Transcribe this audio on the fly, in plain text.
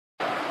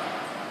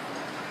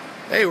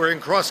Hey, we're in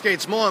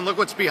Crossgates Mall, and look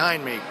what's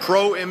behind me.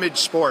 Pro Image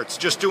Sports.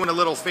 Just doing a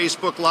little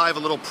Facebook Live, a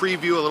little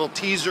preview, a little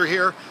teaser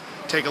here.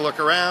 Take a look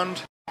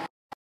around.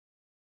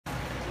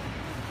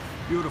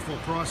 Beautiful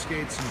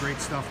Crossgates, some great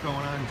stuff going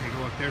on. Take a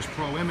look. There's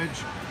Pro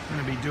Image. I'm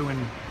going to be doing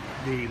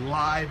the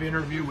live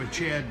interview with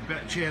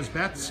Chaz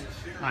Betts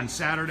on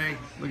Saturday.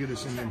 Look at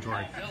this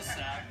inventory.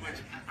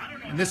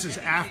 And this is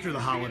after the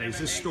holidays.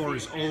 This store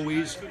is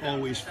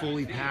always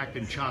fully packed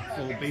and chock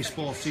full.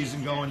 Baseball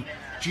season going.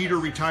 Jeter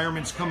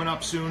retirement's coming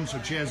up soon, so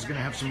Chaz is going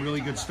to have some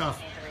really good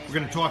stuff. We're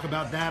going to talk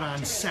about that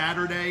on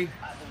Saturday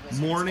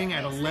morning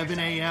at 11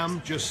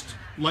 a.m. Just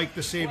like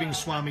the Saving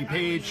Swami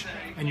page,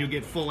 and you'll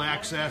get full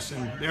access.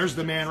 And there's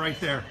the man right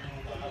there.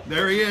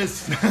 There he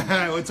is.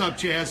 What's up,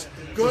 Chaz?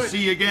 Good. We'll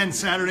see you again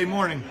Saturday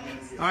morning.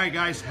 All right,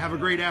 guys, have a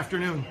great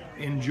afternoon.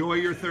 Enjoy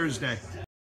your Thursday.